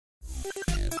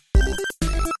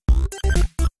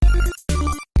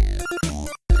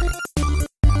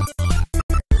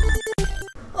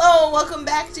all, welcome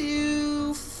back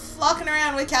to Flocking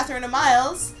Around with Kathryn and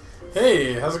Myles.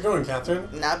 Hey, how's it going,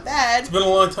 Kathryn? Not bad. It's been a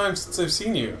long time since I've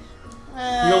seen you.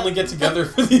 We only get together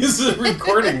for these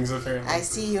recordings, apparently. I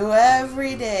see you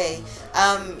every day.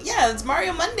 Yeah, it's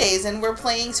Mario Mondays, and we're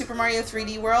playing Super Mario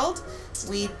 3D World.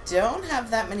 We don't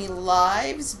have that many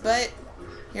lives, but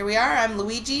here we are. I'm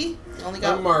Luigi.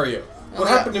 I'm Mario. What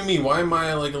happened to me? Why am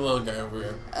I like a little guy over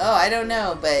here? Oh, I don't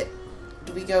know, but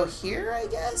do we go here, I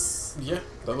guess? Yeah,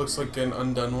 that looks like an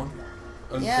undone one.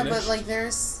 Unfinished. Yeah, but like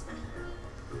there's...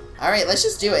 Alright, let's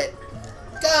just do it.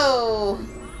 Go!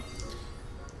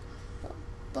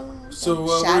 So,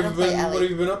 what have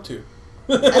you been up to?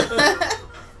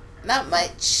 Not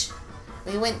much.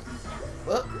 We went...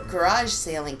 Whoop, garage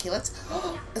sailing. Okay, let's...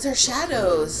 Oh, those are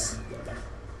shadows.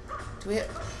 Do we...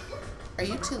 Are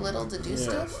you too little to do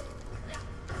stuff?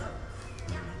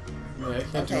 Yeah, I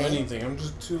can't do anything. I'm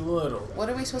just too little. What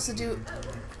are we supposed to do?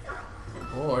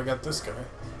 Oh, I got this guy.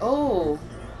 Oh.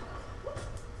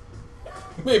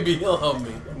 Maybe he'll help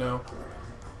me. No.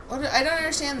 What? I don't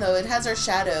understand, though. It has our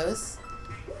shadows.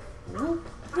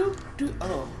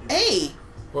 Oh. Hey!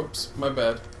 Whoops, my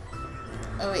bad.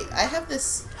 Oh, wait. I have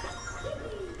this...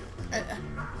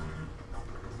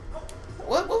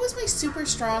 What was my super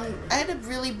strong... I had a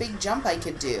really big jump I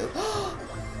could do.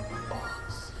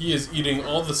 He is eating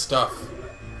all the stuff.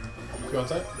 You want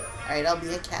that? Alright, I'll be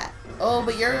a cat. Oh,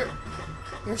 but you're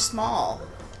small.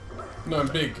 No, I'm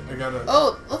big. I gotta...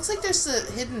 Oh, looks like there's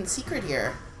a hidden secret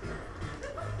here.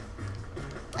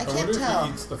 I can't tell. If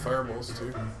he eats the fireballs,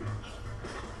 too.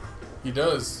 He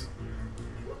does.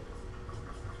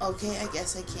 Okay, I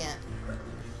guess I can't.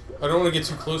 I don't want to get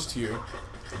too close to you.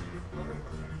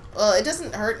 Well, it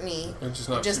doesn't hurt me. It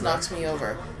just knocks me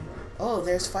over. Oh,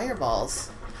 there's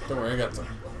fireballs. Don't worry, I got them.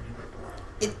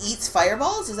 It eats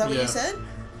fireballs? Is that what you said?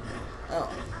 Oh.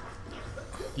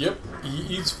 Yep,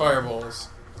 he eats fireballs.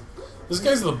 This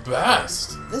guy's the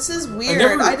best. This is weird.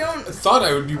 I thought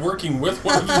I would be working with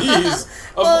one of these,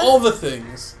 of all the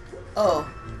things. Oh.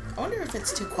 I wonder if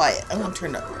it's too quiet. I won't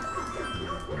turn it up.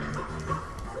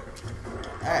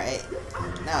 Alright.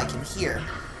 Now I can hear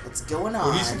what's going on.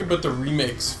 What do you think about the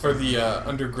remix for the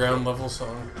underground level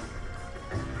song?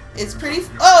 It's pretty...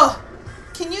 Oh!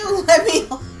 Can you let me...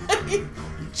 You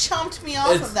chomped me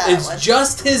off of that one. It's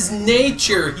just his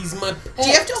nature. He's my pet. Do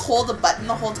you have to hold the button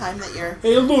the whole time that you're...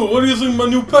 Hey, Lou, what do you think of my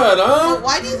new pet, huh? Well,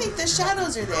 why do you think the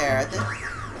shadows are there?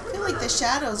 I feel like the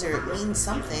shadows mean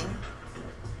something.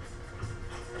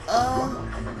 Oh.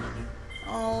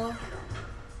 Oh.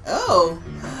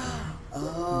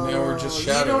 Now we're just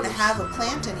shadows. You don't have a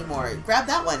plant anymore. Grab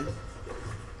that one.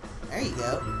 There you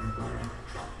go.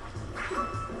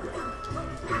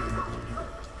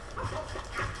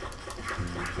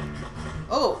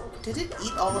 Oh, did it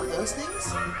eat all of those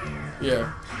things?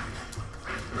 Yeah.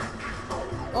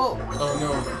 Oh. Oh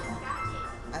no.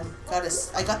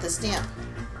 I got the stamp.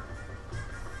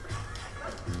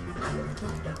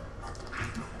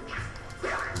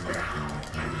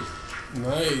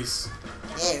 Nice.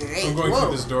 Yeah, right. I'm going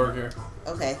through this door here.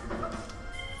 Okay.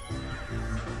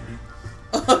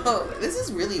 Oh, this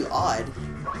is really odd.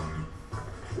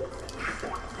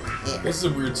 Yeah. This is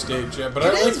a weird stage, yeah, but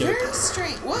I like it. It's very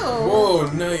strange. Whoa. Whoa,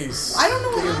 nice. I don't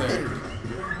know what happened.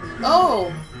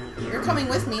 Oh, you're coming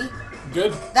with me.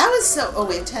 Good. That was so... Oh,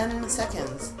 we have 10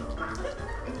 seconds.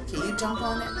 Okay, you jump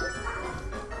on it.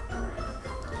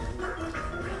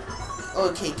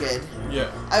 Okay, good.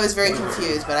 Yeah. I was very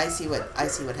confused, but I see what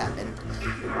happened.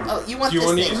 Oh, you want this thing? Do you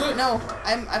want to use it? No,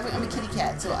 I'm a kitty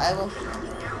cat, so I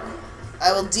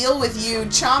will deal with you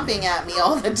chomping at me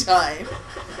all the time.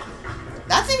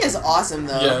 That thing is awesome,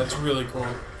 though. Yeah, it's really cool.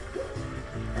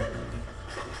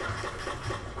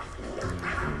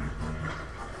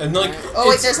 And like, oh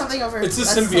wait, there's something over. It's a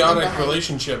symbiotic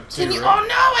relationship too. Can you? Right? Oh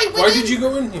no, I went. Why did you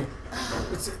go in here?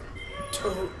 It's a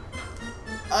toad.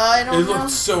 I don't know. It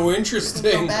looked so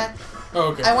interesting. Go back. Oh,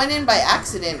 okay. I went in by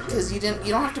accident because you don't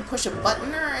have to push a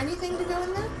button or anything to go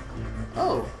in there.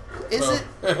 Oh, is it?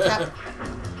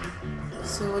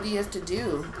 So what do you have to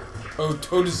do? Oh,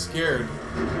 Toad is scared.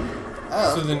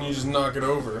 Oh. So then you just knock it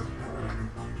over.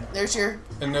 There's your...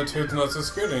 And now Toad's not so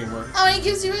scared anymore. Oh, he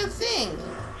gives you a thing.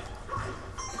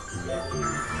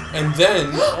 And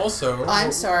then, also,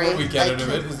 I'm sorry. what we get out of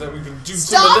it is that we can do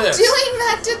Stop some of this. doing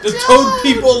that to The Toad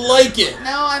people like it.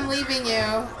 No, I'm leaving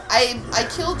you. I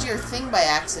killed your thing by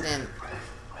accident.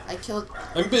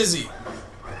 I'm busy.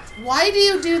 Why do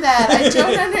you do that? I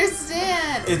don't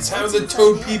understand. It's how the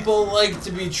Toad people like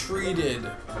to be treated.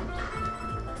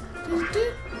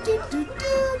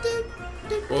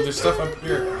 Oh, there's stuff up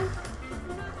here.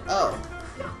 Oh.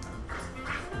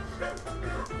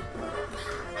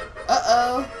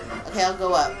 Uh-oh. Okay, I'll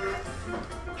go up.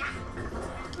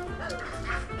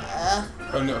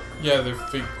 Oh no. Yeah, they're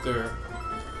fake. They're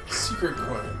secret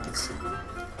coins.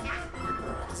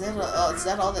 Is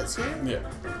that all that's here? Yeah.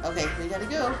 Okay, we gotta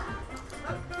go.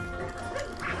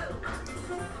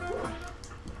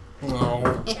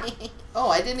 No. Oh,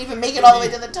 I didn't even make it all the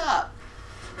way to the top.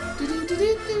 I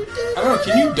don't know.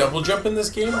 Can you double jump in this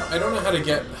game? I don't know how to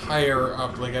get higher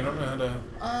up. Like I don't know how to.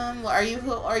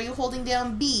 Are you holding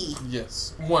down B?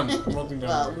 Yes. 1. I'm holding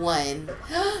down. 1.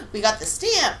 We got the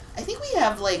stamp. I think we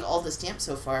have like all the stamps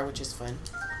so far, which is fun.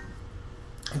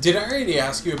 Did I already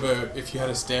ask you about if you had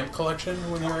a stamp collection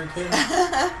when you were a kid?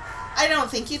 I don't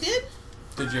think you did.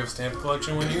 Did you have a stamp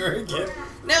collection when you were a kid?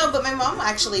 No, but my mom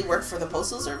actually worked for the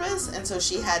Postal Service, and so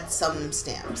she had some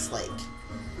stamps. Like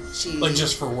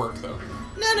just for work though.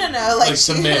 No. Like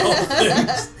some mail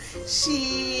things.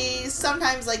 She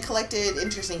sometimes like collected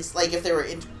interesting, like if there were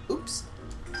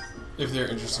If they're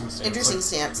interesting stamps. Interesting like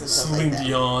stamps and stuff Celine like that.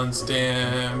 Dion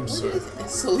stamps. What do you think?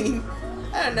 Celine.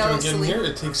 I don't know. Can I get in Celine. here?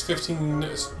 It takes 15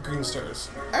 green stars.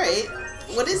 All right.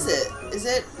 What is it? Is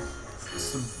it?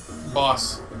 It's the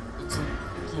boss. It's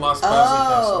the last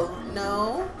boss. Oh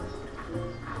no.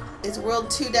 It's World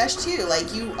 2-2.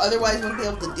 Like you otherwise wouldn't be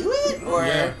able to do it, or.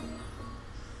 Yeah.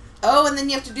 Oh, and then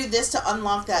you have to do this to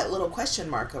unlock that little question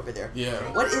mark over there. Yeah.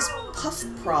 What is Puff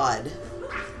Prod?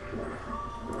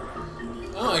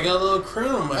 Oh, I got a little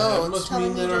crown on my head. Must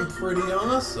mean that I'm pretty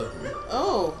awesome.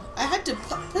 Oh, I had to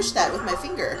push that with my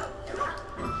finger.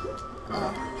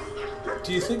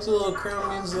 Do you think the little crown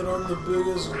means that I'm the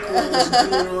biggest and coolest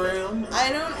dude around? I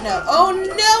don't know. Oh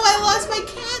no, I lost my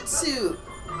cat suit.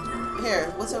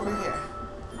 Here, what's over here?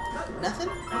 Nothing?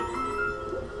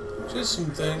 Just some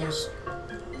things.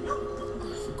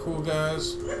 For cool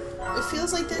guys. It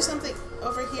feels like there's something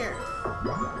over here.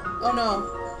 Oh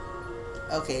no.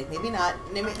 Okay, maybe not.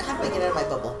 How do I get out of my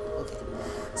bubble? Okay.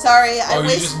 Sorry, you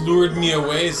just lured me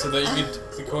away so that you could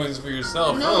take the coins for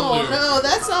yourself. No, no,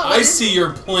 that's not what I see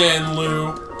your plan,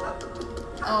 Lou.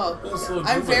 Oh,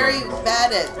 I'm very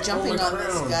bad at jumping on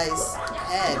this guy's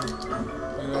head.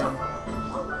 Yeah.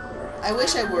 I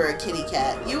wish I were a kitty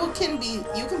cat. You can be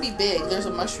big. There's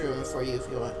a mushroom for you if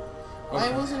you want. Why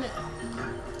wasn't it?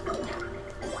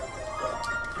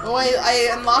 Oh, I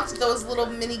unlocked those little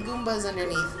mini Goombas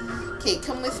underneath. Okay,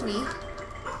 come with me,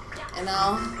 and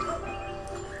I'll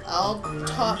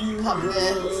pop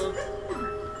this.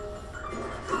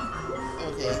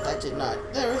 Okay, that did not.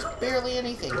 There was barely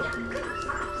anything.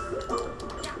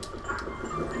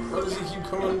 Why does he keep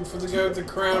coming for the guy with the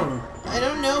crown? I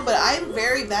don't know, but I'm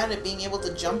very bad at being able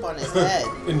to jump on his head.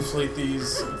 Inflate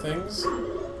these things.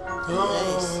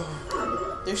 Nice.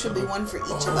 There should be one for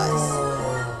each of us.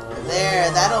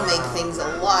 There, that'll make things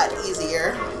a lot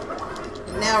easier.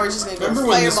 Now we're just gonna go Remember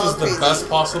when this was crazy. the best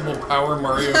possible power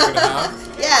Mario could have?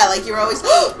 Yeah, like you're always,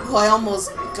 oh, I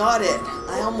almost got it.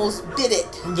 I almost bit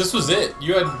it. This was it.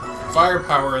 You had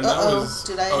firepower and that was...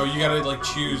 Did I? Oh, you gotta like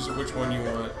choose which one you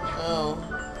want. Oh,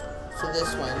 for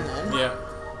this one then. Yeah.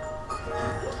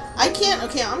 I can't,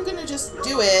 okay, I'm gonna just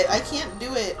do it. I can't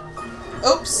do it.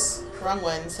 Oops, wrong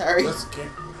one, sorry. That's okay.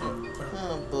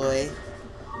 Oh boy.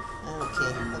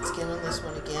 Okay, let's get on this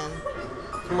one again.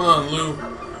 Come on, Lou.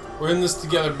 We're in this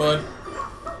together, bud.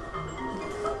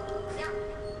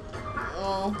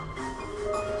 Oh.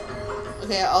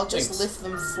 Okay, I'll just lift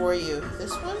them for you.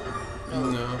 This one?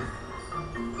 No.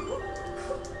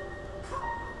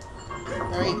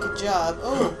 Alright, good job.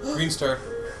 Oh! Green star.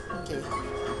 Okay.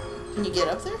 Can you get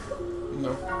up there? No.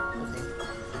 Okay.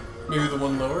 Maybe the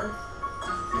one lower?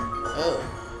 Oh.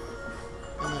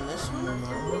 And then this one? And then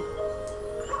that one?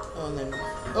 Oh, and then...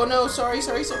 Oh no, sorry.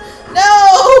 No,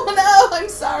 I'm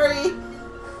sorry.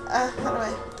 How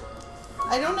do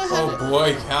I don't know how to... Oh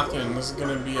boy, Kathryn, this is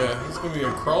gonna be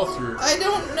a crawl through. I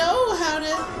don't know how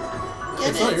to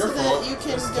get it so that you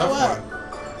can go up.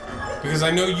 Because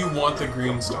I know you want the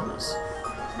green stars.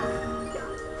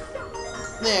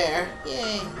 There.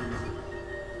 Yay.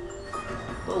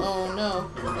 Oh no.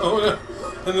 Oh no.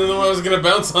 And then the one I was gonna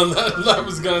bounce on, that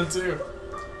was gone too.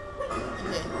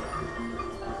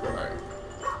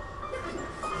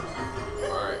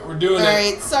 We're doing it.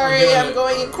 Alright, sorry, I'm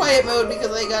going in quiet mode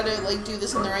because I gotta like do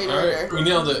this in the right order. We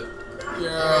nailed it.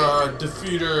 Yeah,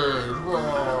 defeat her.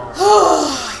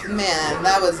 Man,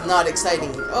 that was not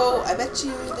exciting. Oh, I bet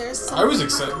you there's something. I was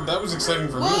excited. That was exciting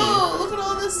for me. Whoa, look at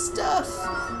all this stuff.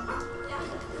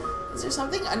 Is there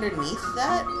something underneath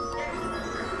that?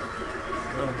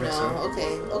 I don't think so.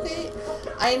 Okay.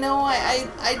 I know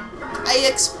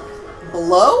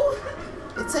blow?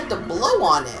 It said to blow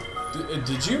on it.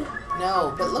 Did you?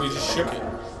 No, but look. We just shook it.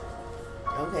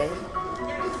 Okay.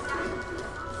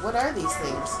 What are these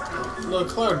things? No,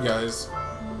 cloud guys.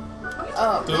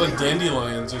 Oh. They're like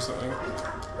dandelions or something.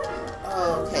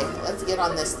 Oh, okay. Let's get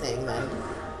on this thing then.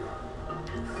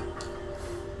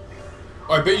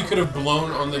 Oh, I bet you could have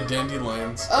blown on the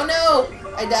dandelions. Oh no!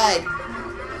 I died.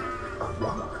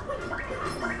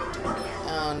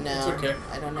 Oh no. It's okay.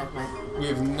 I don't have my... We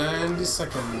have 90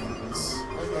 seconds.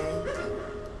 Okay.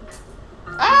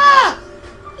 Ah!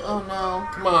 Oh no.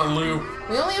 Come on, Lou.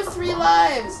 We only have 3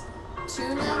 lives.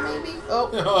 2 now, maybe? Oh.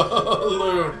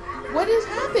 Lou. What has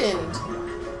happened?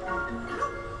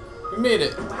 We made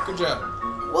it. Good job.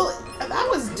 Well, that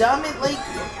was dumb. It, like,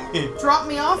 dropped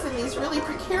me off in these really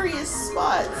precarious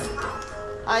spots.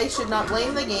 I should not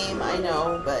blame the game, I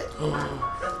know, but...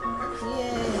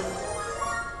 Yay.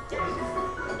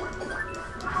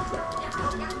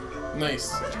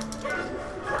 Nice.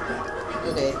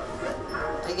 Okay.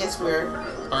 I guess we're...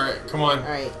 Alright, come on.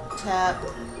 Alright. Tap.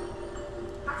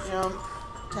 Jump.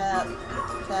 Tap.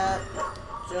 Tap.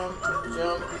 Jump.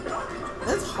 Jump.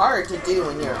 That's hard to do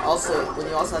when you also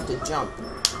have to jump.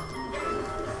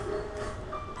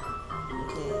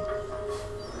 Okay.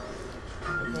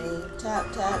 Okay.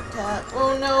 Tap, tap, tap.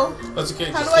 Oh no. That's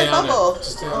okay. How Just do I stay on bubble? it.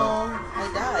 Just stay on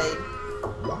I died.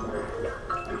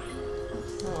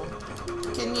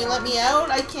 Oh. Can you let me out?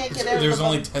 I can't get out. There's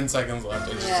only 10 seconds left.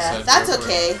 I just decided that's to go for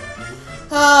okay. it.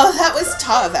 Oh, that was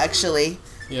tough, actually.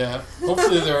 Yeah.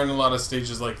 Hopefully there aren't a lot of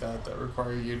stages like that that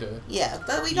require you to... Yeah,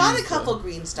 but we got a use couple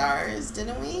green stars,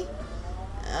 didn't we?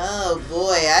 Oh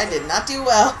boy, I did not do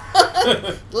well.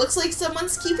 Looks like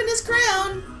someone's keeping his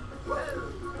crown.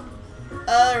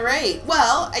 Alright,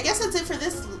 well, I guess that's it for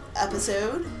this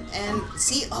episode. And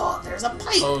see, oh, there's a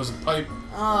pipe. Oh, there's a pipe.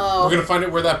 Oh. We're going to find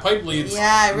out where that pipe leads. Yeah,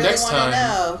 I really next want to time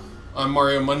know. On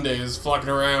Mario Mondays, flocking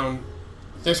around.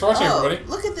 Thanks for watching, everybody.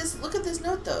 Look at this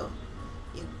note though.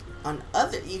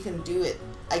 You can do it.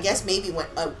 I guess maybe when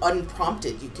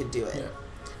unprompted you could do it. Yeah.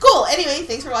 Cool. Anyway,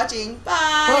 thanks for watching.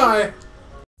 Bye. Bye.